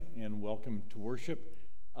and welcome to worship.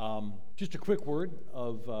 Just a quick word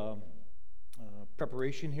of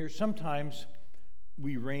preparation here. Sometimes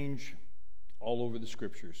we range all over the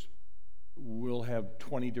scriptures. We'll have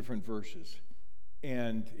 20 different verses.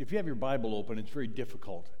 And if you have your Bible open, it's very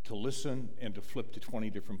difficult to listen and to flip to 20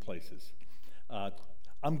 different places.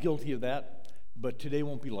 I'm guilty of that, but today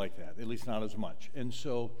won't be like that, at least not as much. And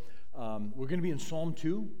so we're going to be in Psalm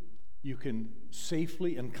 2. You can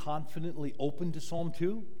safely and confidently open to Psalm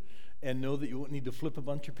 2 and know that you won't need to flip a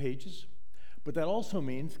bunch of pages. But that also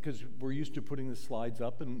means, because we're used to putting the slides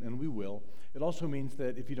up, and we will, it also means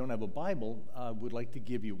that if you don't have a Bible, we'd like to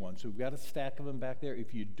give you one. So we've got a stack of them back there.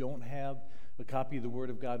 If you don't have a copy of the Word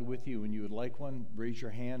of God with you and you would like one, raise your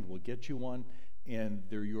hand. We'll get you one, and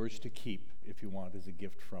they're yours to keep if you want as a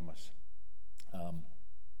gift from us.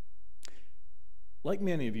 Like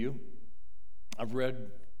many of you, I've read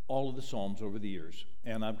all of the Psalms over the years,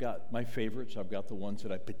 and I've got my favorites. I've got the ones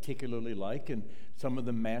that I particularly like, and some of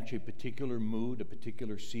them match a particular mood, a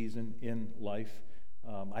particular season in life.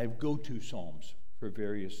 I have go-to Psalms for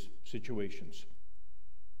various situations.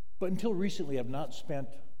 But until recently, I've not spent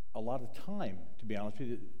a lot of time, to be honest with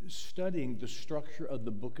you, studying the structure of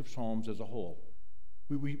the book of Psalms as a whole.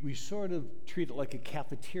 We sort of treat it like a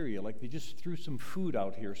cafeteria, like they just threw some food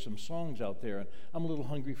out here, some songs out there, and I'm a little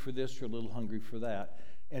hungry for this or a little hungry for that,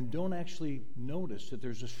 and don't actually notice that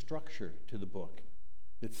there's a structure to the book,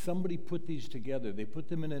 that somebody put these together. They put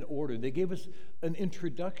them in an order. They gave us an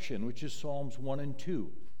introduction, which is Psalms 1 and 2.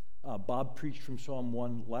 Bob preached from Psalm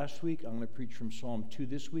 1 last week. I'm going to preach from Psalm 2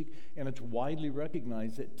 this week, and it's widely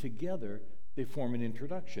recognized that together they form an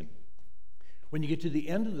introduction. When you get to the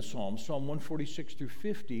end of the Psalms, Psalm 146 through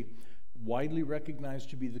 50, widely recognized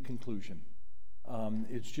to be the conclusion.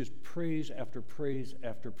 It's just praise after praise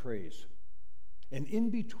after praise. And in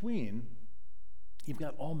between, you've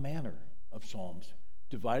got all manner of Psalms,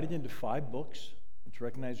 divided into 5 books. It's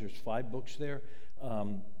recognized there's 5 books there,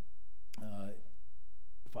 5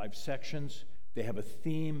 sections. They have a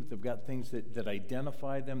theme. They've got things that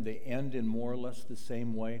identify them. They end in more or less the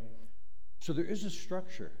same way. So there is a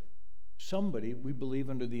structure. Somebody, we believe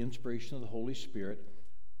under the inspiration of the Holy Spirit,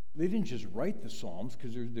 they didn't just write the Psalms,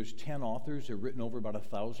 because there's 10 authors. They're written over about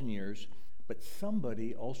 1,000 years. But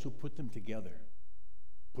somebody also put them together.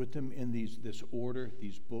 Put them in this order,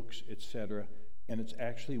 these books, etc., and it's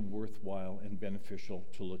actually worthwhile and beneficial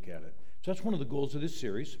to look at it. So that's one of the goals of this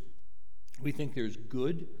series. We think there's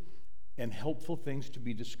good and helpful things to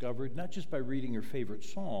be discovered, not just by reading your favorite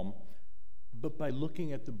psalm, but by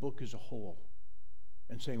looking at the book as a whole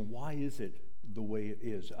and saying, why is it the way it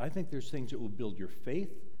is? I think there's things that will build your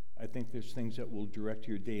faith. I think there's things that will direct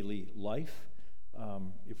your daily life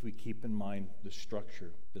if we keep in mind the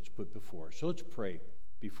structure that's put before us. So let's pray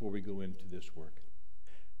before we go into this work.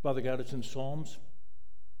 Father God, it's in Psalms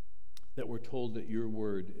that we're told that your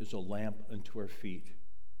word is a lamp unto our feet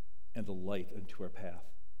and a light unto our path.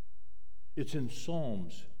 It's in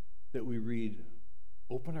Psalms that we read,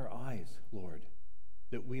 open our eyes, Lord,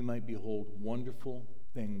 that we might behold wonderful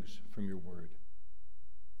things from your word.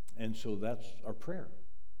 And so that's our prayer.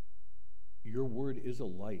 Your word is a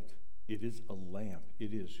light. It is a lamp.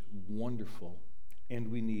 It is wonderful. And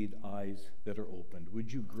we need eyes that are opened.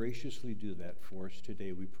 Would you graciously do that for us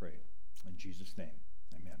today, we pray. In Jesus' name,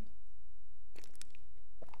 amen.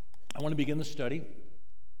 I want to begin the study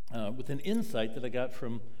with an insight that I got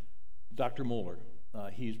from Dr. Mohler.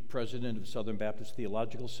 He's president of Southern Baptist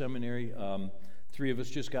Theological Seminary. 3 of us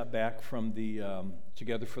just got back from the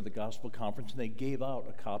Together for the Gospel Conference, and they gave out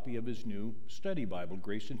a copy of his new study Bible,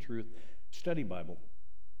 Grace and Truth Study Bible.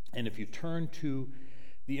 And if you turn to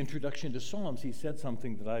the introduction to Psalms, he said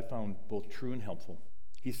something that I found both true and helpful.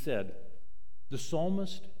 He said, the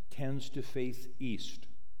psalmist tends to face east,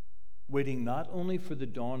 waiting not only for the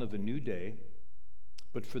dawn of a new day,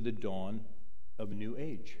 but for the dawn of a new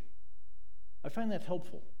age. I find that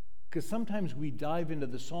helpful, because sometimes we dive into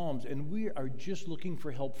the Psalms and we are just looking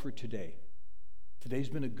for help for today. Today's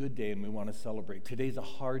been a good day and we want to celebrate. Today's a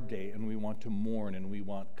hard day and we want to mourn and we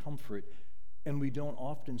want comfort. And we don't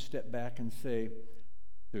often step back and say,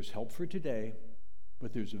 there's help for today,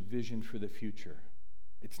 but there's a vision for the future.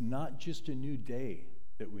 It's not just a new day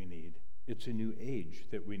that we need. It's a new age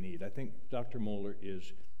that we need. I think Dr. Mohler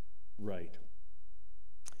is right.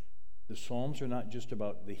 The Psalms are not just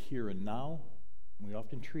about the here and now. We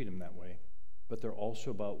often treat them that way. But they're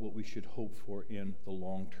also about what we should hope for in the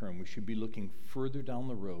long term. We should be looking further down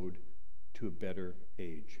the road to a better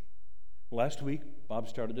age. Last week, Bob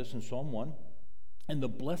started us in Psalm 1. And the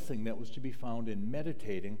blessing that was to be found in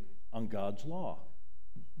meditating on God's law.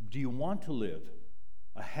 Do you want to live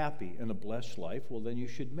a happy and a blessed life? Well, then you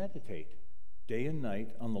should meditate day and night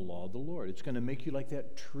on the law of the Lord. It's going to make you like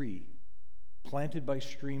that tree planted by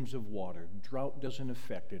streams of water. Drought doesn't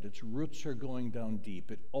affect it. Its roots are going down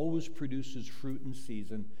deep. It always produces fruit in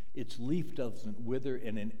season. Its leaf doesn't wither,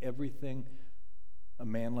 and in everything a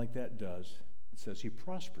man like that does, it says he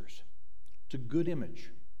prospers. It's a good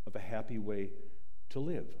image of a happy way to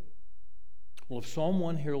live. Well, if Psalm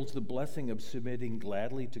 1 heralds the blessing of submitting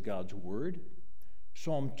gladly to God's word,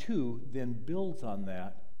 Psalm 2 then builds on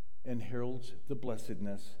that and heralds the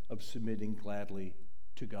blessedness of submitting gladly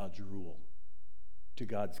to God's rule, to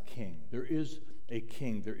God's king. There is a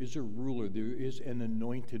king, there is a ruler, there is an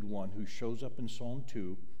anointed one who shows up in Psalm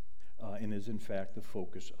 2 and is in fact the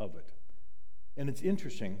focus of it. And it's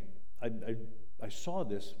interesting, I saw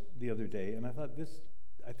this the other day and I thought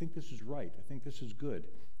I think this is right. I think this is good.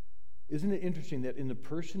 Isn't it interesting that in the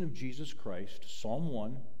person of Jesus Christ, Psalm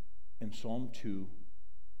 1 and Psalm 2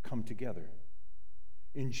 come together?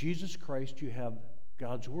 In Jesus Christ, you have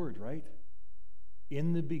God's word, right?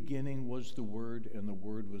 In the beginning was the Word, and the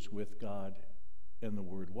Word was with God, and the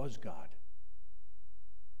Word was God.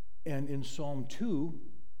 And in Psalm 2,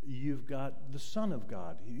 you've got the Son of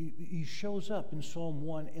God. He shows up in Psalm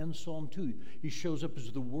 1 and Psalm 2. He shows up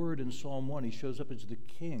as the Word in Psalm 1. He shows up as the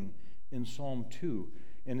King in Psalm 2.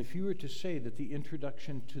 And if you were to say that the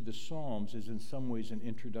introduction to the Psalms is in some ways an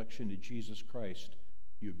introduction to Jesus Christ,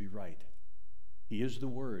 you'd be right. He is the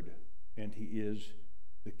Word, and he is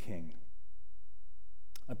the King.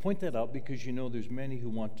 I point that out because there's many who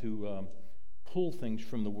want to pull things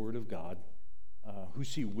from the Word of God, who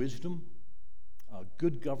see wisdom,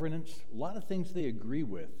 good governance, a lot of things they agree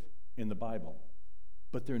with in the Bible,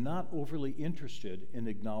 but they're not overly interested in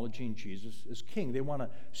acknowledging Jesus as King. They want to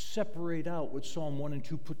separate out what Psalm 1 and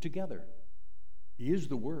 2 put together. He is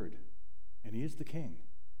the Word, and he is the King.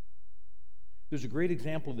 There's a great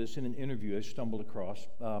example of this in an interview I stumbled across.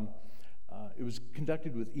 It was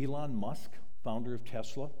conducted with Elon Musk, founder of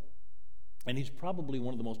Tesla, and he's probably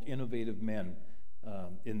one of the most innovative men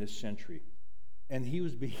in this century. And he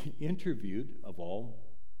was being interviewed, of all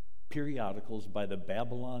periodicals, by the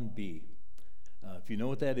Babylon Bee. If you know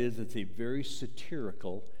what that is, it's a very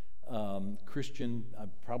satirical Christian,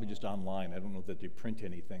 probably just online. I don't know that they print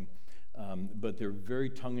anything, but they're very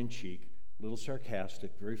tongue-in-cheek, a little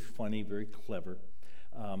sarcastic, very funny, very clever.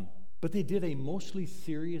 But they did a mostly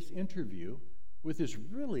serious interview with this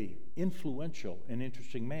really influential and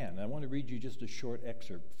interesting man. I want to read you just a short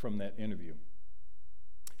excerpt from that interview.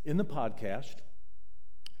 In the podcast,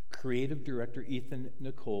 creative director Ethan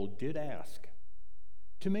Nicole did ask,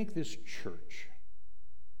 to make this church,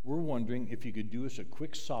 we're wondering if you could do us a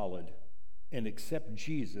quick solid and accept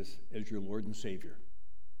Jesus as your Lord and Savior.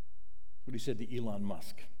 That's what he said to Elon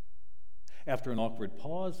Musk. After an awkward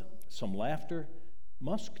pause, some laughter,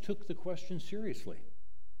 Musk took the question seriously.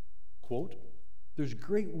 Quote, "There's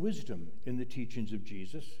great wisdom in the teachings of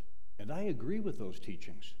Jesus, and I agree with those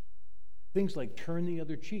teachings. Things like turn the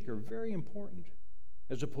other cheek are very important,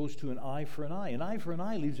 as opposed to an eye for an eye. An eye for an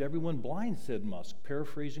eye leaves everyone blind," said Musk,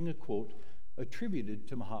 paraphrasing a quote attributed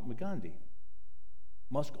to Mahatma Gandhi.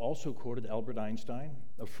 Musk also quoted Albert Einstein,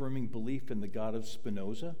 affirming belief in the God of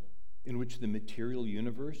Spinoza, in which the material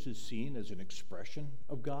universe is seen as an expression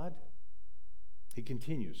of God. He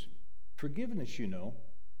continues, "Forgiveness,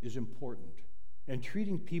 is important, and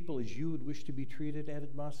treating people as you would wish to be treated,"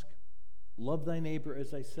 added Musk. "Love thy neighbor as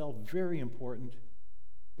thyself, very important.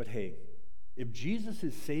 But hey, if Jesus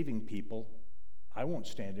is saving people, I won't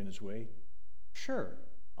stand in his way. Sure,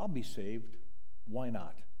 I'll be saved. Why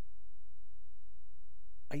not?"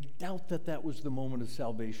 I doubt that was the moment of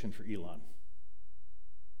salvation for Elon.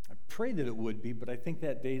 I pray that it would be, but I think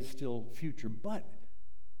that day is still future. But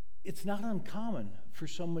it's not uncommon for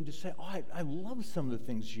someone to say, I love some of the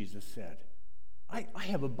things Jesus said. I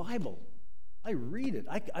have a Bible. I read it.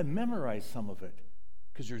 I memorize some of it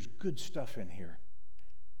because there's good stuff in here.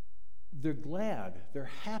 They're glad, they're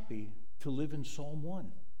happy to live in Psalm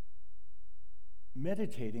 1,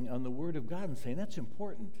 meditating on the Word of God and saying, that's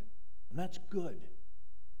important, and that's good.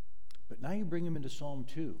 But now you bring them into Psalm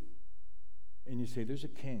 2, and you say, there's a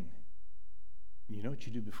king. And you know what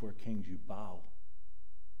you do before kings? You bow,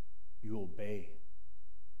 you obey,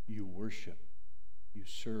 you worship, you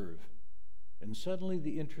serve. And suddenly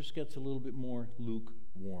the interest gets a little bit more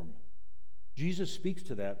lukewarm. Jesus speaks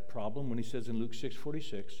to that problem when he says in Luke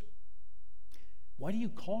 6:46, "Why do you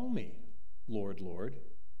call me Lord, Lord,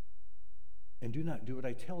 and do not do what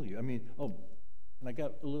I tell you?" And I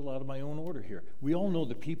got a little out of my own order here. We all know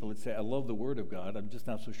the people that say, I love the Word of God. I'm just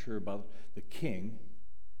not so sure about the king.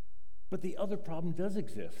 But the other problem does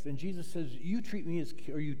exist. And Jesus says, you treat me as,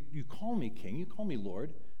 or you call me king, you call me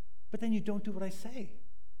Lord, but then you don't do what I say.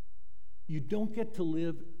 You don't get to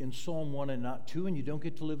live in Psalm 1 and not 2, and you don't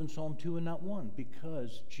get to live in Psalm 2 and not 1,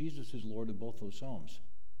 because Jesus is Lord of both those Psalms.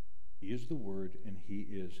 He is the Word, and He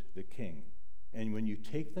is the King. And when you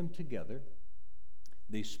take them together,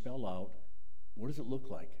 they spell out, what does it look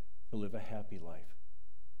like to live a happy life,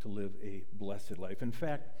 to live a blessed life? In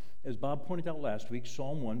fact, as Bob pointed out last week,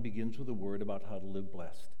 Psalm 1 begins with a word about how to live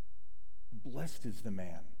blessed. Blessed is the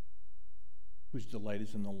man whose delight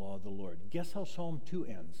is in the law of the Lord. Guess how Psalm 2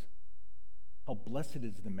 ends? How blessed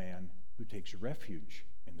is the man who takes refuge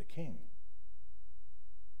in the King.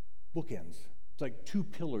 Bookends. It's like two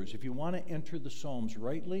pillars. If you want to enter the Psalms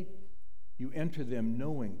rightly, you enter them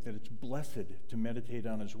knowing that it's blessed to meditate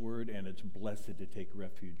on His Word, and it's blessed to take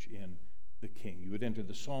refuge in the King. You would enter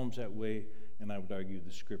the Psalms that way, and I would argue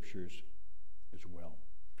the Scriptures as well.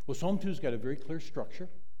 Well, Psalm 2's got a very clear structure.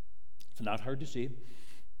 It's not hard to see.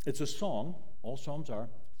 It's a song. All Psalms are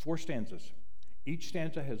 4 stanzas. Each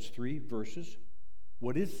stanza has 3 verses.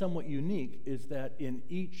 What is somewhat unique is that in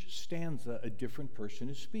each stanza, a different person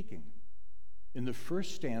is speaking. In the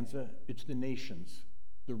first stanza, it's the nations,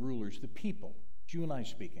 the rulers, the people. It's you and I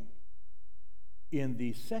speaking. In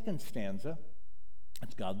the second stanza,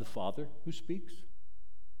 it's God the Father who speaks.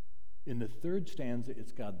 In the third stanza,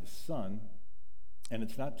 it's God the Son. And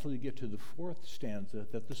it's not till you get to the 4th stanza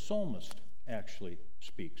that the psalmist actually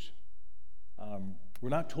speaks. We're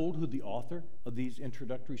not told who the author of these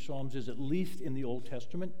introductory psalms is, at least in the Old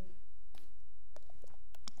Testament.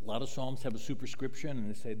 A lot of psalms have a superscription, and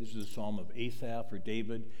they say this is a psalm of Asaph or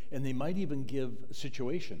David, and they might even give a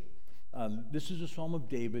situation. This is a psalm of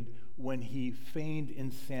David when he feigned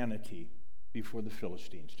insanity before the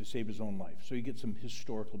Philistines to save his own life. So you get some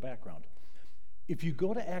historical background. If you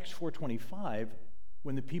go to Acts 4:25,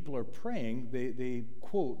 when the people are praying, they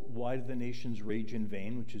quote, "Why do the nations rage in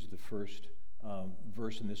vain?" which is the first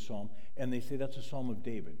verse in this psalm, and they say that's a psalm of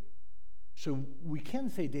David. So we can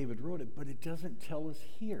say David wrote it, but it doesn't tell us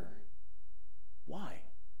here. Why?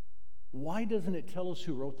 Why doesn't it tell us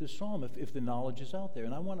who wrote this psalm if the knowledge is out there?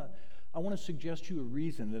 And I want to suggest to you a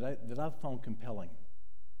reason that I've found compelling.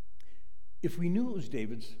 If we knew it was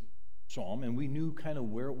David's psalm and we knew kind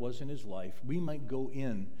of where it was in his life, we might go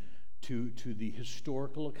in to the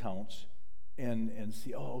historical accounts and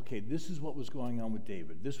see, oh, okay, this is what was going on with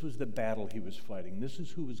David. This was the battle he was fighting. This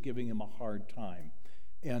is who was giving him a hard time.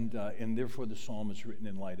 And therefore the psalm is written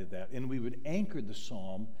in light of that. And we would anchor the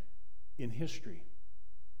psalm in history.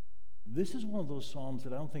 This is one of those psalms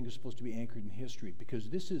that I don't think is supposed to be anchored in history,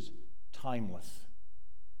 because this is timeless.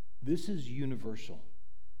 This is universal.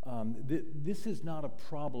 This is not a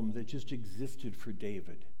problem that just existed for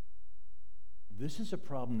David. This is a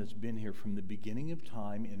problem that's been here from the beginning of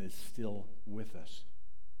time and is still with us.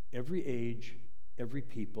 Every age, every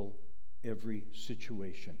people, every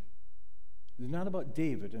situation. It's not about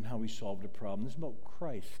David and how he solved a problem. This is about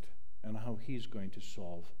Christ and how he's going to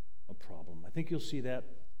solve a problem. I think you'll see that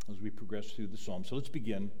as we progress through the psalm. So let's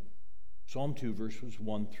begin. Psalm 2, verses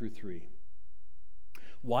 1 through 3.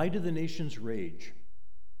 Why do the nations rage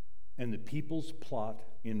and the peoples plot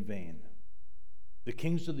in vain? The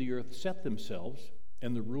kings of the earth set themselves,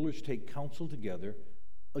 and the rulers take counsel together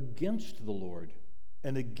against the Lord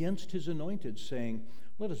and against his anointed, saying,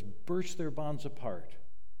 "Let us burst their bonds apart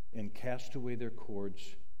and cast away their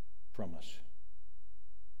cords from us."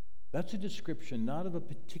 That's a description not of a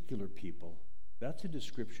particular people. That's a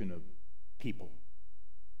description of people.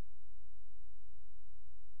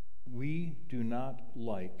 We do not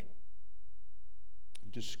like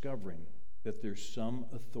discovering that there's some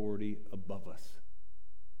authority above us,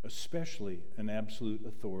 especially an absolute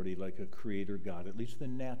authority like a creator God. At least the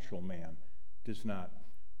natural man does not.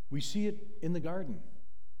 We see it in the garden.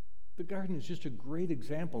 The garden is just a great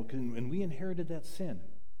example, and we inherited that sin.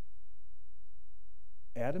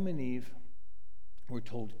 Adam and Eve were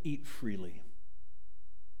told, eat freely.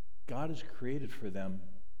 God has created for them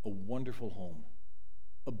a wonderful home,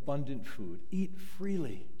 abundant food. Eat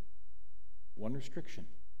freely. One restriction: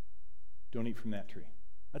 don't eat from that tree.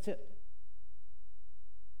 That's it.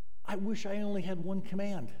 I wish I only had one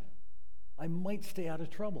command. I might stay out of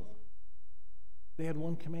trouble. They had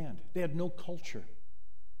one command. They had no culture.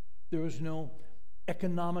 There was no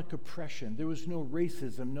economic oppression. There was no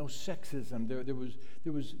racism, no sexism.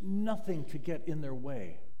 There was nothing to get in their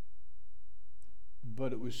way.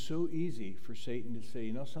 But it was so easy for Satan to say,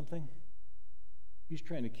 you know something? He's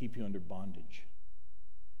trying to keep you under bondage.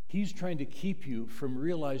 He's trying to keep you from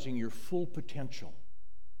realizing your full potential.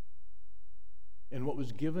 And what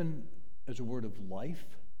was given as a word of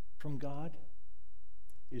life from God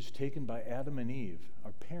is taken by Adam and Eve,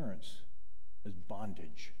 our parents, as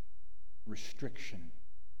bondage, restriction,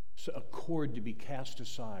 so a cord to be cast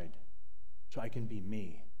aside. so I can be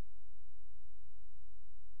me.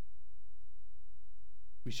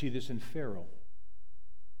 We see this in Pharaoh.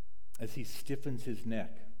 As he stiffens his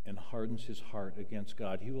neck and hardens his heart against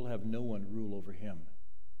God, he will have no one rule over him.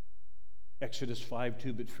 Exodus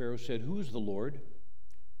 5:2, but Pharaoh said, "Who is the Lord,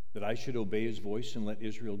 that I should obey his voice and let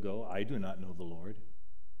Israel go? I do not know the Lord.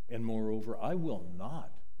 And moreover, I will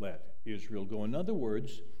not let Israel go." In other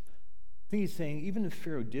words, I think he's saying, even if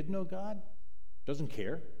Pharaoh did know God, doesn't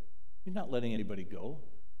care. He's not letting anybody go.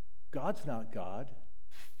 God's not God.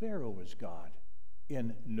 Pharaoh is God.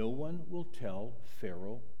 And no one will tell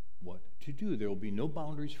Pharaoh what to do. There will be no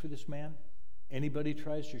boundaries for this man. Anybody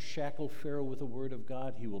tries to shackle Pharaoh with the word of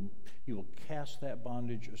God, he will cast that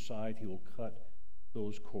bondage aside. He will cut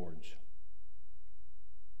those cords.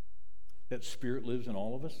 That spirit lives in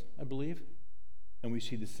all of us, I believe. And we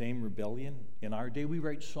see the same rebellion in our day. We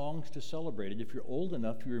write songs to celebrate it. If you're old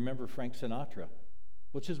enough, you remember Frank Sinatra.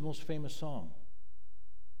 What's his most famous song?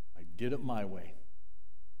 I did it my way.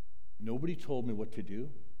 Nobody told me what to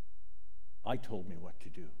do. I told me what to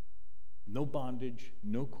do. No bondage,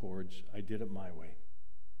 no cords. I did it my way.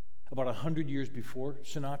 About 100 years before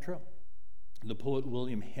Sinatra, the poet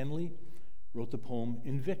William Henley wrote the poem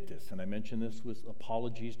Invictus. And I mentioned this with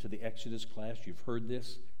apologies to the Exodus class. You've heard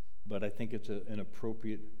this, but I think it's an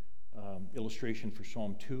appropriate illustration for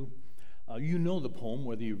Psalm 2. You know the poem,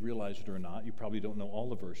 whether you realize it or not. You probably don't know all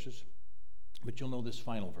the verses, but you'll know this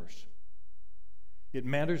final verse. It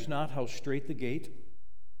matters not how straight the gate,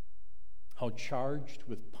 how charged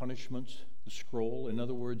with punishments the scroll. In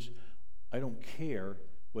other words, I don't care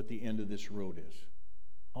what the end of this road is,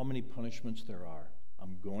 how many punishments there are.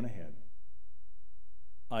 I'm going ahead.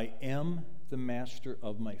 I am the master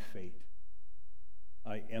of my fate.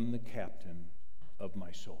 I am the captain of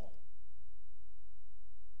my soul.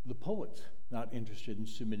 The poet's not interested in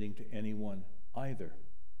submitting to anyone either.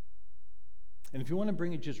 And if you want to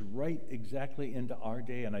bring it just right exactly into our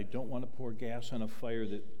day, and I don't want to pour gas on a fire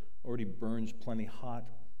that already burns plenty hot,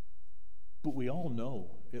 but we all know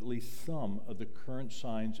at least some of the current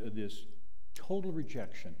signs of this total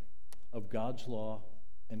rejection of God's law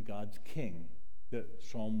and God's king that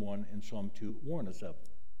Psalm 1 and Psalm 2 warn us of.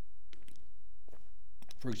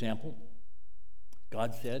 For example,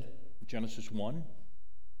 God said in Genesis 1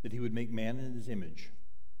 that he would make man in his image,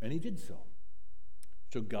 and he did so.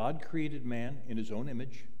 So God created man in his own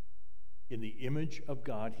image. In the image of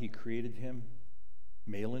God, he created him.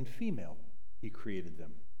 Male and female, he created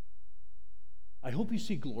them. I hope you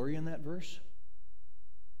see glory in that verse.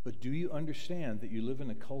 But do you understand that you live in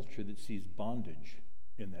a culture that sees bondage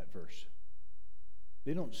in that verse?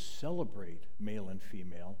 They don't celebrate male and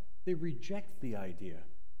female. They reject the idea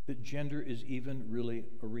that gender is even really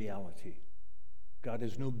a reality. God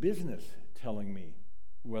has no business telling me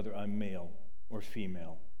whether I'm male or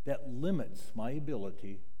female. That limits my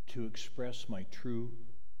ability to express my true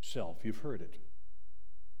self. You've heard it.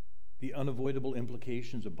 The unavoidable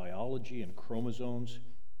implications of biology and chromosomes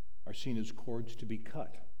are seen as cords to be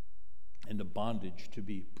cut and the bondage to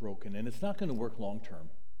be broken. And it's not going to work long term.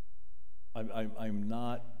 I'm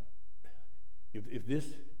not, if this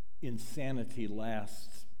insanity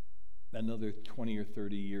lasts another 20 or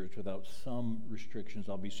 30 years without some restrictions,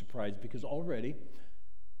 I'll be surprised, because already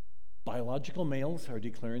biological males are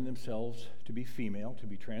declaring themselves to be female, to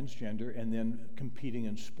be transgender, and then competing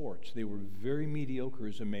in sports. They were very mediocre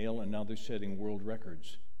as a male, and now they're setting world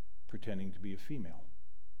records pretending to be a female.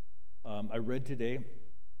 I read today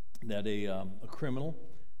that a criminal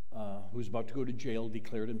who was about to go to jail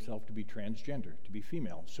declared himself to be transgender, to be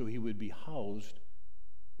female, so he would be housed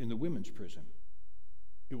in the women's prison.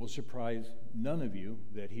 It will surprise none of you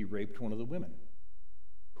that he raped one of the women.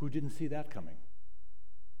 Who didn't see that coming?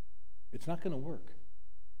 It's not going to work.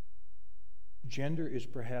 Gender is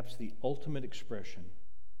perhaps the ultimate expression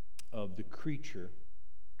of the creature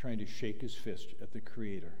trying to shake his fist at the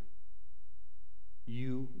Creator.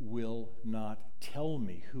 You will not tell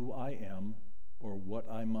me who I am or what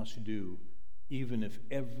I must do, even if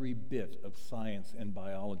every bit of science and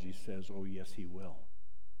biology says, oh, yes, he will.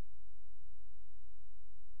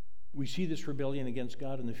 We see this rebellion against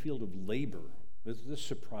God in the field of labor. This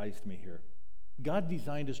surprised me here. God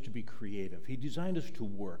designed us to be creative. He designed us to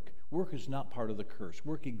work. Work is not part of the curse.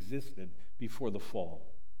 Work existed before the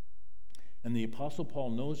fall. And the Apostle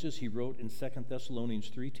Paul knows this. He wrote in 2 Thessalonians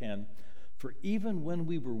 3:10, "For even when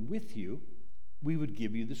we were with you, we would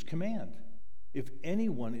give you this command. If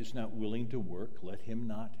anyone is not willing to work, let him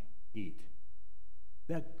not eat."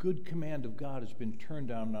 That good command of God has been turned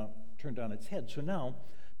on its head. So now,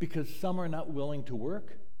 because some are not willing to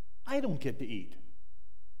work, I don't get to eat.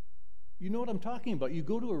 You know what I'm talking about. You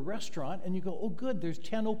go to a restaurant and you go, oh, good, there's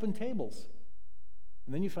 10 open tables.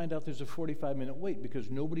 And then you find out there's a 45-minute wait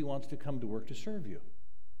because nobody wants to come to work to serve you.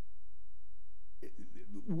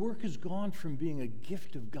 Work has gone from being a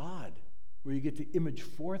gift of God, where you get to image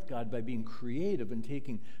forth God by being creative and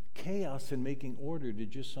taking chaos and making order, to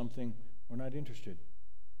just something, we're not interested.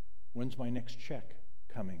 When's my next check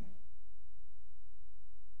coming?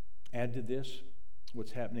 Add to this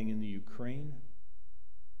what's happening in the Ukraine,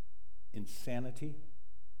 insanity,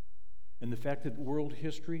 and the fact that world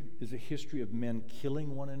history is a history of men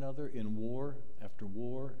killing one another in war after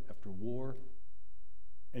war after war.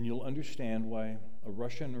 And you'll understand why a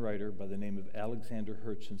Russian writer by the name of Alexander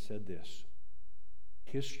Herzen said this: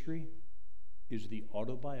 history is the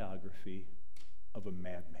autobiography of a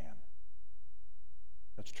madman.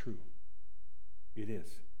 That's true. It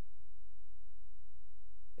is.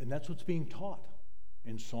 And that's what's being taught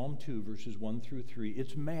in Psalm 2, verses 1 through 3.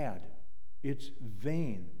 It's mad. It's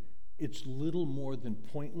vain. It's little more than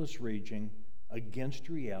pointless raging against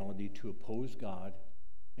reality to oppose God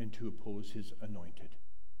and to oppose his anointed.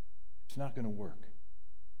 It's not going to work.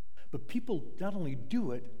 But people not only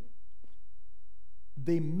do it,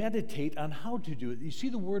 they meditate on how to do it. You see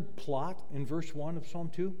the word plot in verse 1 of Psalm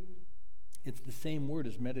 2? It's the same word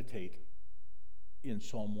as meditate in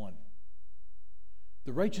Psalm 1.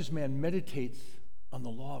 The righteous man meditates on the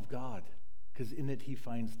law of God, because in it he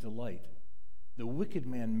finds delight. The wicked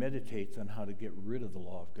man meditates on how to get rid of the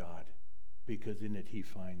law of God, because in it he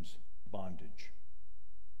finds bondage.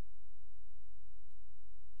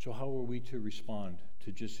 So how are we to respond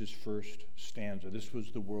to just his first stanza? This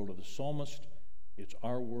was the world of the psalmist. It's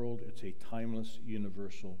our world. It's a timeless,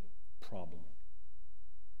 universal problem.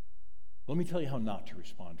 Let me tell you how not to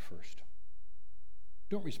respond first.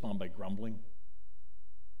 Don't respond by grumbling.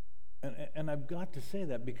 And I've got to say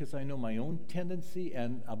that because I know my own tendency,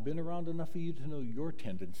 and I've been around enough of you to know your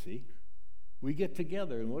tendency. We get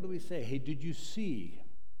together, and what do we say? Hey, did you see?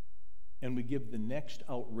 And we give the next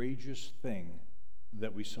outrageous thing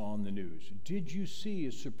that we saw in the news. Did you see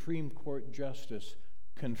a Supreme Court justice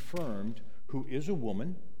confirmed who is a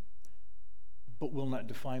woman, but will not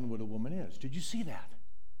define what a woman is? Did you see that?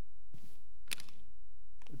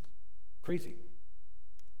 Crazy.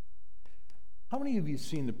 How many of you have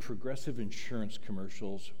seen the Progressive insurance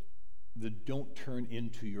commercials that don't turn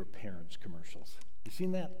into your parents' commercials? You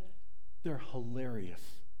seen that? They're hilarious,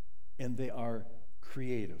 and they are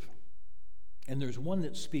creative. And there's one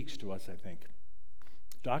that speaks to us, I think.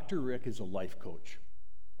 Dr. Rick is a life coach,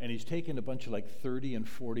 and he's taken a bunch of like 30 and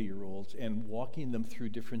 40-year-olds and walking them through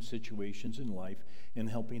different situations in life and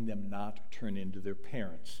helping them not turn into their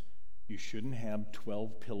parents. You shouldn't have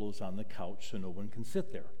 12 pillows on the couch so no one can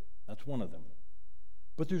sit there. That's one of them.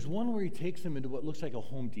 But there's one where he takes them into what looks like a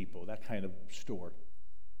Home Depot, that kind of store.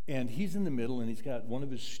 And he's in the middle, and he's got one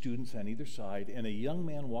of his students on either side, and a young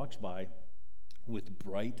man walks by with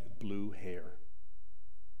bright blue hair.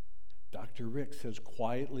 Dr. Rick says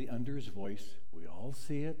quietly under his voice, "We all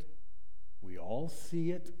see it. We all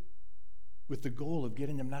see it," with the goal of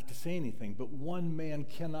getting them not to say anything. But one man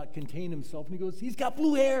cannot contain himself, and he goes, "He's got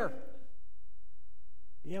blue hair."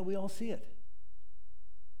 Yeah, we all see it.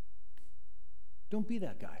 Don't be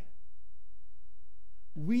that guy.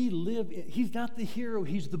 He's not the hero,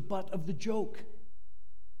 he's the butt of the joke.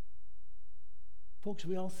 Folks,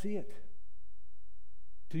 we all see it.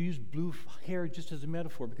 To use blue hair just as a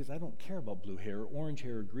metaphor, because I don't care about blue hair or orange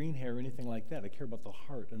hair or green hair or anything like that. I care about the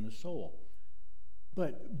heart and the soul.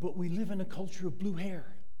 But we live in a culture of blue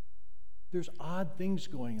hair. There's odd things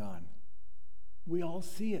going on. We all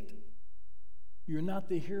see it. You're not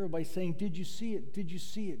the hero by saying, "Did you see it? Did you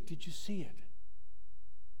see it? Did you see it?"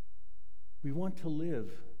 We want to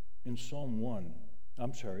live in Psalm 1,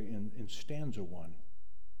 in stanza 1.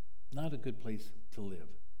 Not a good place to live.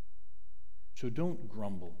 So don't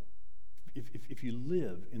grumble. If you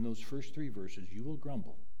live in those first 3 verses, you will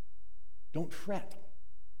grumble. Don't fret.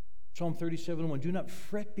 Psalm 37:1, do not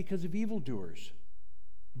fret because of evildoers.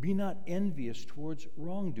 Be not envious towards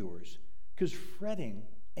wrongdoers. Because fretting,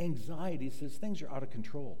 anxiety says things are out of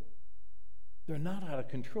control. They're not out of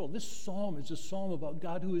control. This psalm is a psalm about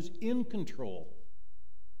God who is in control.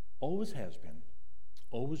 Always has been.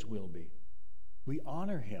 Always will be. We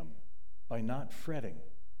honor him by not fretting,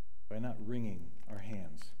 by not wringing our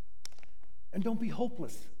hands. And don't be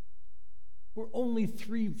hopeless. We're only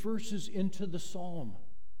 3 verses into the psalm.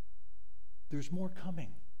 There's more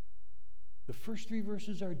coming. The first 3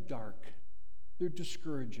 verses are dark. They're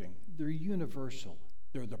discouraging. They're universal.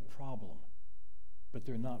 They're the problem. But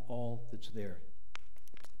they're not all that's there.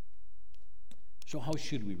 So how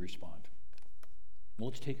should we respond? Well,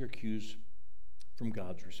 let's take our cues from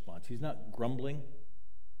God's response. He's not grumbling.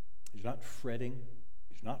 He's not fretting.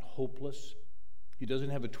 He's not hopeless. He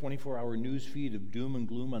doesn't have a 24-hour news feed of doom and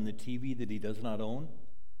gloom on the TV that he does not own.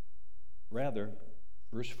 Rather,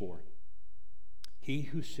 verse 4, he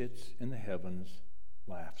who sits in the heavens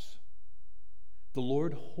laughs. The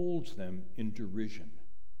Lord holds them in derision.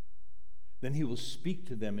 Then he will speak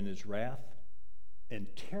to them in his wrath and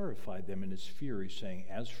terrify them in his fury, saying,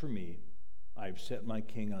 as for me, I have set my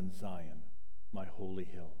king on Zion, my holy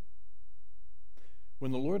hill.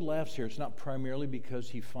 When the Lord laughs here, it's not primarily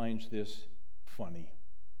because he finds this funny.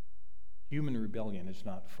 Human rebellion is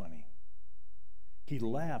not funny. He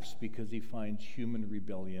laughs because he finds human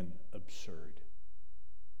rebellion absurd.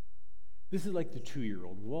 This is like the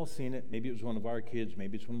 2-year-old. We've all seen it. Maybe it was one of our kids.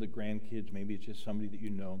 Maybe it's one of the grandkids. Maybe it's just somebody that you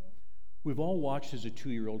know. We've all watched as a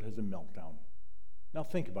 2-year-old has a meltdown. Now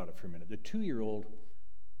think about it for a minute. The 2-year-old,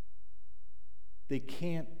 they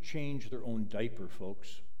can't change their own diaper,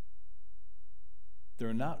 folks.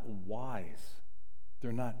 They're not wise.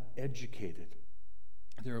 They're not educated.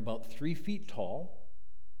 They're about 3 feet tall.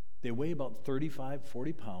 They weigh about 35,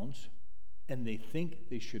 40 pounds, and they think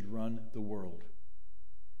they should run the world.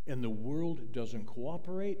 And the world doesn't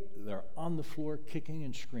cooperate. They're on the floor kicking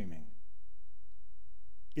and screaming.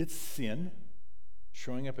 It's sin,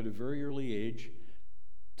 showing up at a very early age.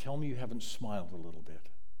 Tell me you haven't smiled a little bit,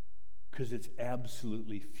 because it's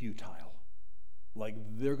absolutely futile. Like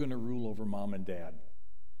they're going to rule over mom and dad.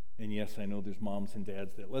 And yes, I know there's moms and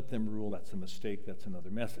dads that let them rule. That's a mistake. That's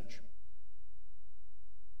another message.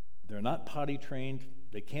 They're not potty trained.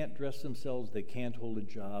 They can't dress themselves. They can't hold a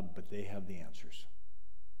job, but they have the answers.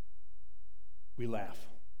 We laugh.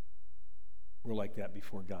 We're like that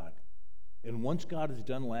before God. And once God is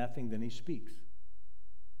done laughing, then he speaks.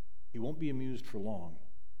 He won't be amused for long.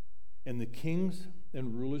 And the kings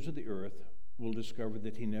and rulers of the earth will discover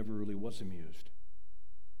that he never really was amused.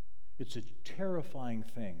 It's a terrifying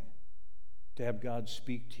thing to have God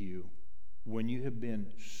speak to you when you have been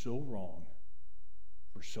so wrong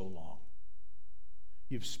for so long.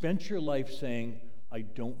 You've spent your life saying, I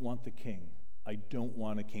don't want the king. I don't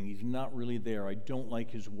want a king. He's not really there. I don't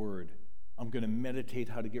like his word. I'm going to meditate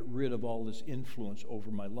how to get rid of all this influence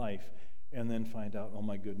over my life, and then find out, oh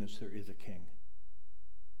my goodness, there is a king.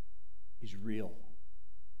 He's real,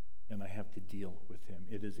 and I have to deal with him.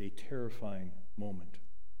 It is a terrifying moment.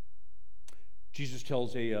 Jesus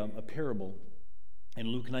tells a parable in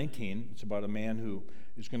Luke 19. It's about a man who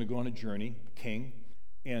is going to go on a journey, king,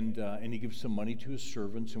 and he gives some money to his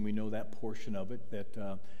servants, and we know that portion of it, that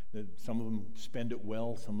some of them spend it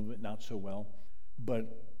well, some of it not so well.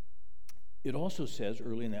 But it also says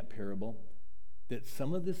early in that parable that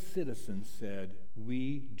some of the citizens said,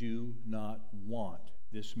 we do not want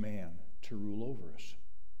this man to rule over us.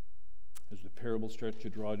 As the parable starts to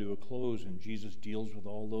draw to a close and Jesus deals with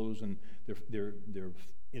all those and their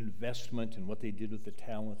investment and what they did with the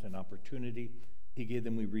talent and opportunity, he gave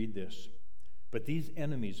them, we read this, but these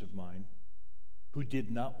enemies of mine who did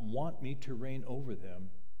not want me to reign over them,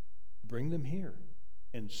 bring them here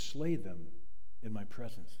and slay them in my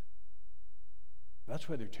presence. That's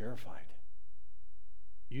why they're terrified.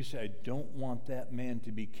 You say, I don't want that man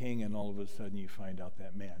to be king, and all of a sudden you find out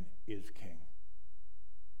that man is king.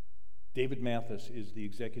 David Mathis is the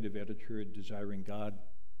executive editor at Desiring God.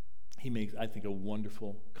 He makes, I think, a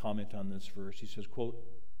wonderful comment on this verse. He says, quote,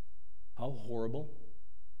 how horrible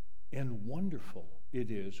and wonderful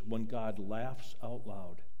it is when God laughs out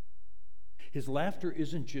loud. His laughter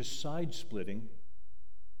isn't just side-splitting,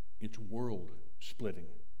 it's world-splitting.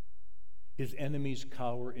 His enemies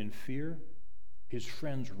cower in fear. His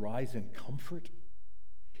friends rise in comfort.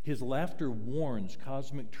 His laughter warns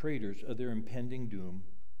cosmic traitors of their impending doom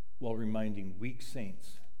while reminding weak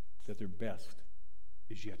saints that their best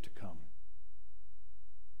is yet to come.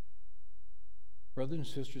 Brothers and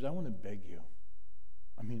sisters, I want to beg you.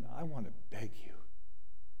 I want to beg you.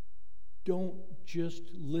 Don't just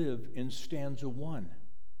live in stanza 1,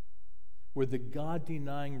 where the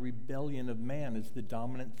God-denying rebellion of man is the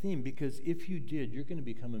dominant theme, because if you did, you're going to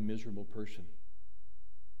become a miserable person.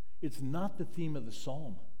 It's not the theme of the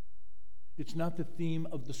psalm. It's not the theme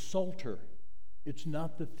of the Psalter. It's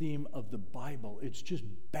not the theme of the Bible. It's just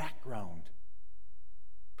background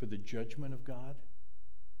for the judgment of God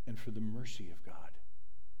and for the mercy of God.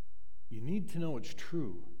 You need to know it's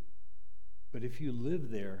true, but if you live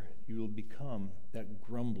there, you will become that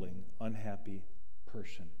grumbling, unhappy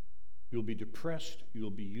person. You'll be depressed. You will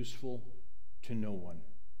be useful to no one.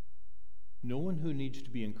 No one who needs to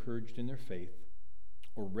be encouraged in their faith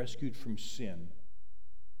or rescued from sin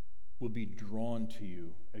will be drawn to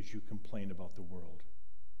you as you complain about the world.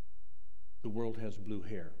 The world has blue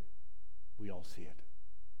hair. We all see it.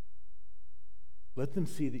 Let them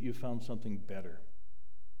see that you found something better.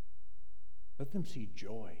 Let them see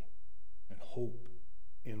joy and hope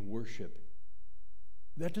and worship.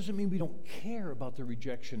 That doesn't mean we don't care about the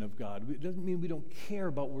rejection of God. It doesn't mean we don't care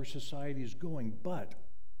about where society is going, but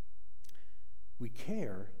we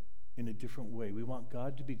care in a different way. We want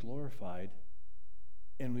God to be glorified,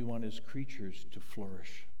 and we want his creatures to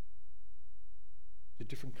flourish. It's a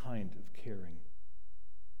different kind of caring.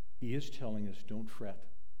 He is telling us, don't fret.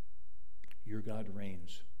 Your God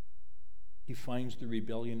reigns. He finds the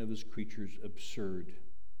rebellion of his creatures absurd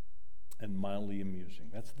and mildly amusing.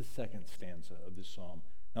 That's the second stanza of this psalm.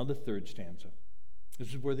 Now the third stanza. This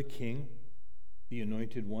is where the king, the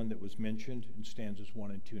anointed one that was mentioned in stanzas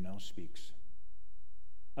 1 and 2, now speaks.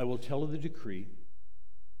 I will tell of the decree.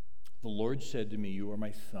 The Lord said to me, you are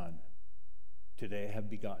my son. Today I have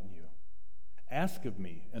begotten you. Ask of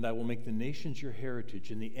me, and I will make the nations your heritage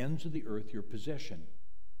and the ends of the earth your possession.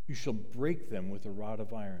 You shall break them with a rod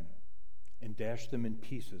of iron and dash them in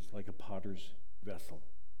pieces like a potter's vessel.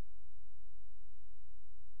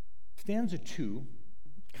 Stanza 2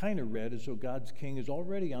 kind of read as though God's king is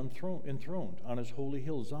already enthroned on his holy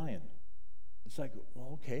hill, Zion. It's like,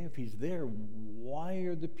 well, okay, if he's there, why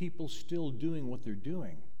are the people still doing what they're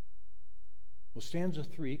doing? Well, stanza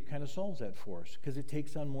 3 kind of solves that for us because it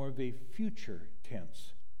takes on more of a future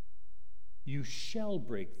tense. You shall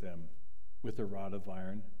break them with a rod of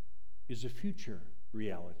iron is a future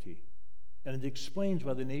reality. And it explains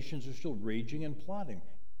why the nations are still raging and plotting.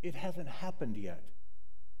 It hasn't happened yet.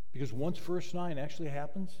 Because once verse 9 actually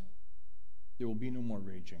happens, there will be no more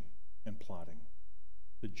raging and plotting.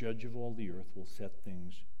 The judge of all the earth will set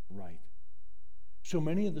things right. So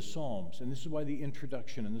many of the Psalms, and this is why the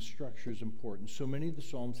introduction and the structure is important, so many of the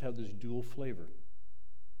Psalms have this dual flavor.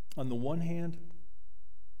 On the one hand,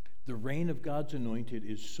 the reign of God's anointed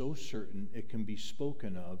is so certain it can be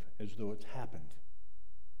spoken of as though it's happened.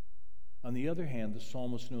 On the other hand, the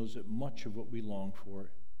psalmist knows that much of what we long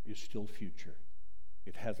for is still future.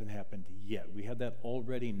 It hasn't happened yet. We have that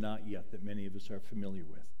already not yet that many of us are familiar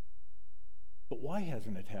with. But why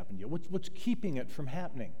hasn't it happened yet? What's keeping it from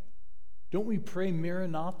happening? Don't we pray,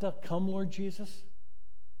 Maranatha, come, Lord Jesus?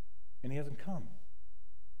 And he hasn't come.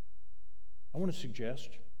 I want to suggest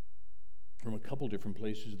from a couple different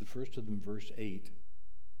places, the first of them, verse 8,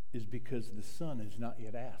 is because the Son has not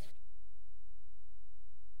yet asked.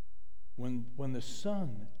 When the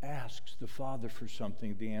Son asks the Father for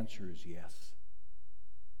something, the answer is yes.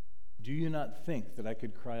 Do you not think that I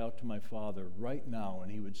could cry out to my Father right now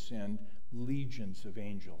and he would send legions of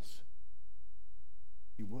angels?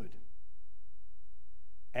 He would.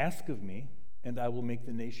 Ask of me, and I will make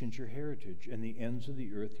the nations your heritage and the ends of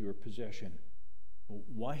the earth your possession. Well,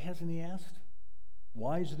 why hasn't he asked?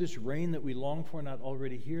 Why is this reign that we long for not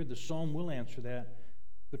already here? The psalm will answer that.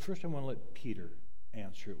 But first I want to let Peter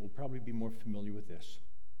answer it. We'll probably be more familiar with this.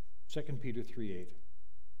 2 Peter 3:8.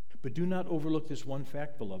 But do not overlook this one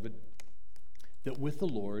fact, beloved, that with the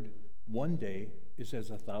Lord, one day is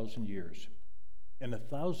as 1,000 years, and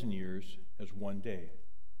 1,000 years as one day.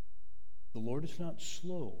 The Lord is not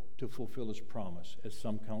slow to fulfill his promise, as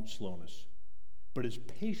some count slowness, but is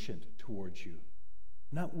patient towards you,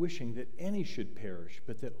 not wishing that any should perish,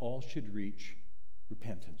 but that all should reach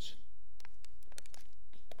repentance.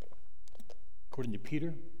 According to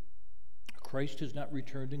Peter, Christ has not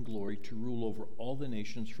returned in glory to rule over all the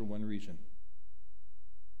nations for one reason.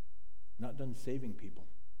 Not done saving people.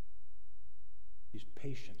 He's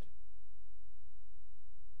patient.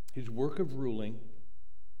 His work of ruling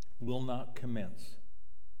will not commence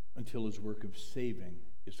until his work of saving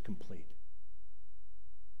is complete.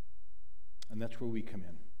 And that's where we come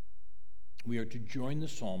in. We are to join the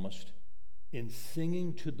psalmist in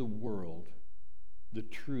singing to the world the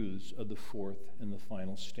truths of the fourth and the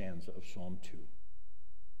final stanza of Psalm 2.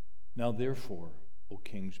 Now therefore, O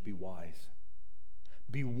kings, be wise.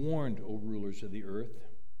 Be warned, O rulers of the earth.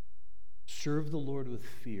 Serve the Lord with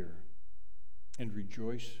fear and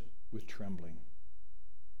rejoice with trembling.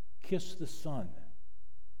 Kiss the Son,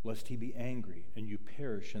 lest he be angry and you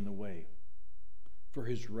perish in the way, for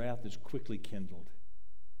his wrath is quickly kindled.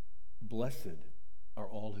 Blessed are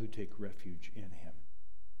all who take refuge in him.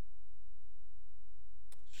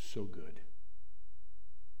 So good.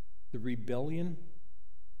 The rebellion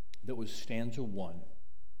that was stanza 1,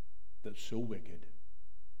 that's so wicked,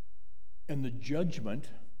 and the judgment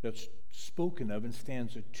that's spoken of in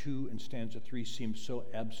stanza 2 and stanza 3 seems so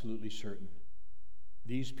absolutely certain.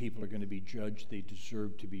 These people are going to be judged. They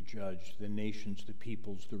deserve to be judged. The nations, the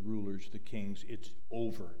peoples, the rulers, the kings. It's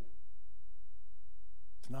over.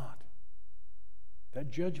 It's not. That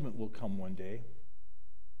judgment will come one day.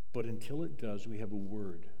 But until it does, we have a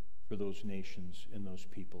word for those nations and those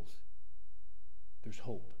peoples. There's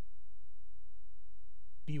hope.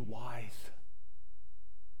 Be wise.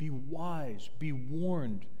 Be wise. Be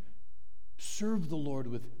warned. Serve the Lord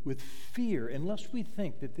with fear, unless we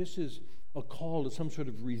think that this is a call to some sort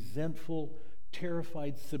of resentful,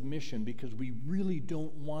 terrified submission because we really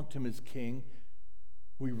don't want him as king.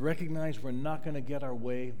 We recognize we're not going to get our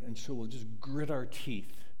way, and so we'll just grit our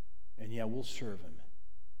teeth, and yeah, we'll serve him.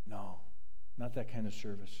 No, not that kind of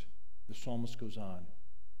service. The psalmist goes on,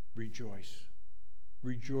 rejoice.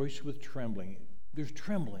 Rejoice with trembling. There's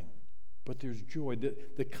trembling, but there's joy.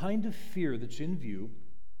 The kind of fear that's in view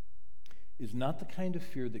is not the kind of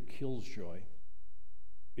fear that kills joy.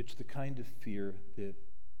 It's the kind of fear that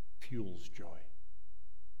fuels joy.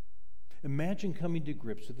 Imagine coming to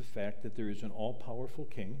grips with the fact that there is an all-powerful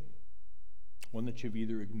king, one that you've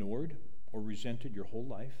either ignored or resented your whole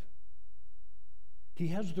life. He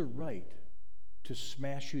has the right to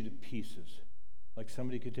smash you to pieces, like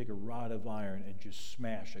somebody could take a rod of iron and just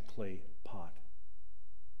smash a clay pot.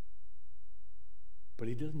 But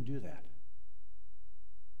he doesn't do that.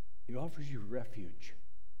 He offers you refuge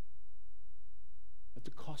at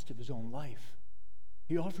the cost of his own life.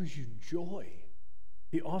 He offers you joy.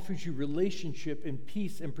 He offers you relationship and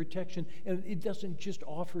peace and protection. And it doesn't just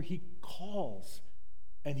offer, he calls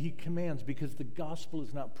and he commands, because the gospel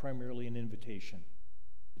is not primarily an invitation.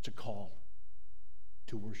 It's a call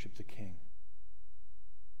to worship the King.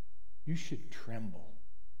 You should tremble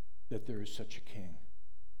that there is such a king.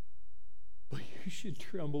 But you should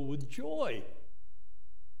tremble with joy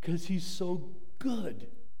because he's so good.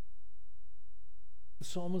 The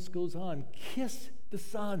psalmist goes on, kiss the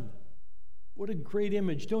Son. What a great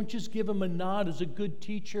image. Don't just give him a nod as a good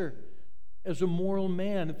teacher, as a moral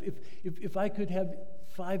man. If I could have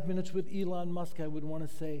 5 minutes with Elon Musk, I would want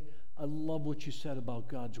to say, I love what you said about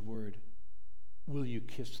God's word. Will you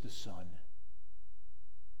kiss the Son?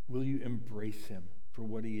 Will you embrace him for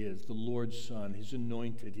what he is, the Lord's Son, his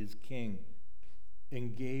anointed, his King?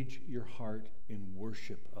 Engage your heart in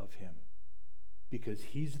worship of him, because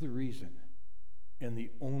he's the reason and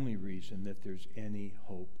the only reason that there's any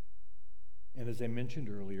hope. And as I mentioned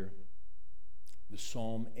earlier, the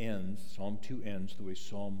Psalm 2 ends the way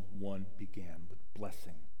Psalm 1 began, with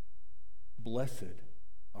blessing. Blessed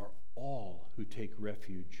are all who take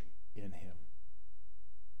refuge in him.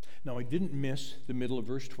 Now, I didn't miss the middle of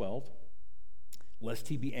verse 12. Lest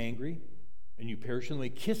he be angry and you perish in the way,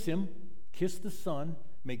 kiss him, kiss the Son,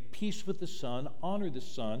 make peace with the Son, honor the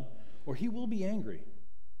Son, or he will be angry.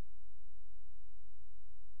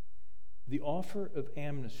 The offer of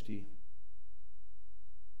amnesty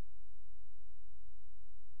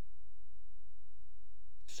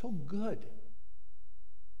so good.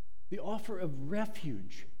 The offer of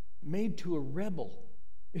refuge made to a rebel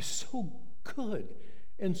is so good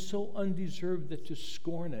and so undeserved that to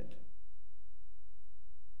scorn it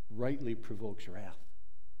rightly provokes wrath.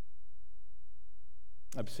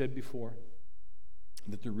 I've said before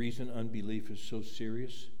that the reason unbelief is so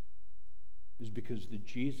serious is because the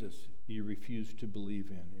Jesus you refuse to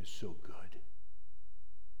believe in is so good.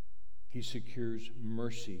 He secures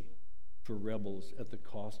mercy for rebels at the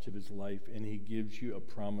cost of his life, and he gives you a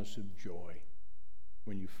promise of joy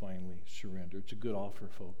when you finally surrender. It's a good offer,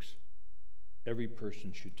 folks. Every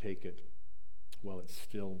person should take it while it's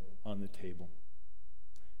still on the table.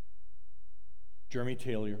 Jeremy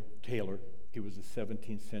Taylor, he was a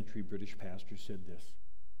 17th century British pastor, said this: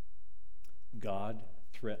 God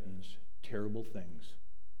threatens terrible things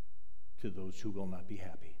to those who will not be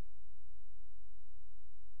happy.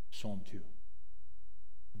 Psalm 2.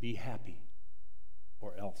 Be happy,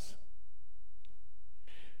 or else.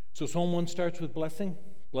 So Psalm 1 starts with blessing.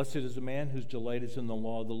 Blessed is the man whose delight is in the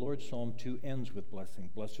law of the Lord. Psalm 2 ends with blessing.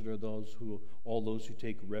 Blessed are all those who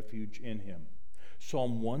take refuge in him.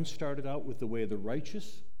 Psalm 1 started out with the way of the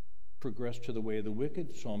righteous, progressed to the way of the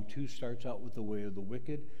wicked. Psalm 2 starts out with the way of the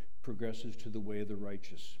wicked, progresses to the way of the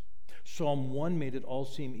righteous. Psalm 1 made it all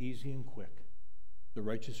seem easy and quick. The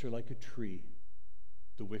righteous are like a tree.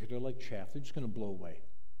 The wicked are like chaff. They're just going to blow away.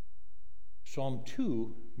 Psalm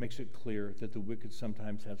 2 makes it clear that the wicked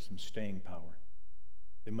sometimes have some staying power.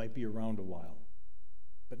 They might be around a while,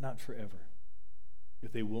 but not forever.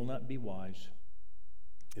 If they will not be wise,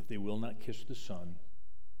 if they will not kiss the Son,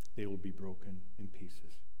 they will be broken in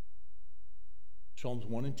pieces. Psalms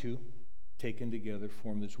 1 and 2, taken together,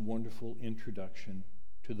 form this wonderful introduction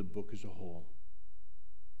to the book as a whole.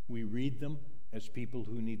 We read them as people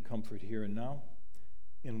who need comfort here and now,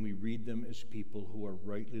 and we read them as people who are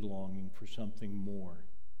rightly longing for something more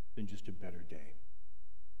than just a better day.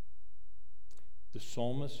 The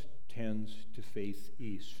psalmist tends to face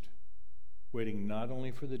east, waiting not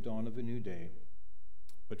only for the dawn of a new day,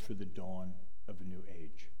 but for the dawn of a new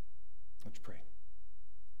age. Let's pray.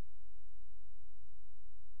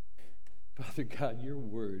 Father God, your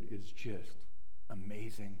word is just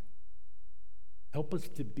amazing. Help us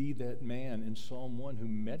to be that man in Psalm 1 who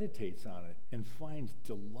meditates on it and finds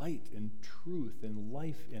delight and truth and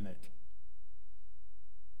life in it.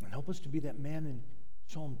 And help us to be that man in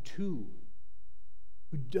Psalm 2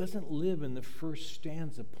 who doesn't live in the first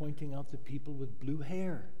stanza pointing out the people with blue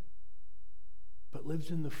hair, but lives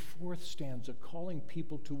in the fourth stanza calling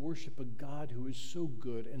people to worship a God who is so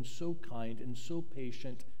good and so kind and so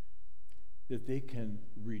patient that they can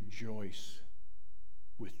rejoice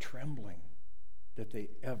with trembling that they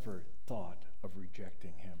ever thought of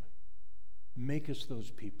rejecting him. Make us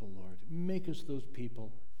those people, Lord. Make us those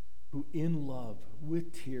people who in love,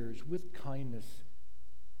 with tears, with kindness,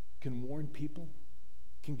 can warn people,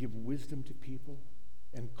 can give wisdom to people,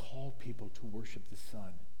 and call people to worship the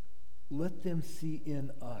Son. Let them see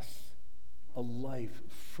in us a life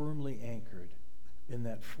firmly anchored in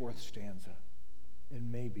that fourth stanza.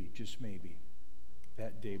 And maybe, just maybe,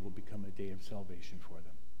 that day will become a day of salvation for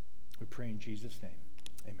them. We pray in Jesus' name.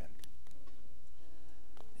 Amen.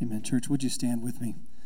 Amen. Church, would you stand with me?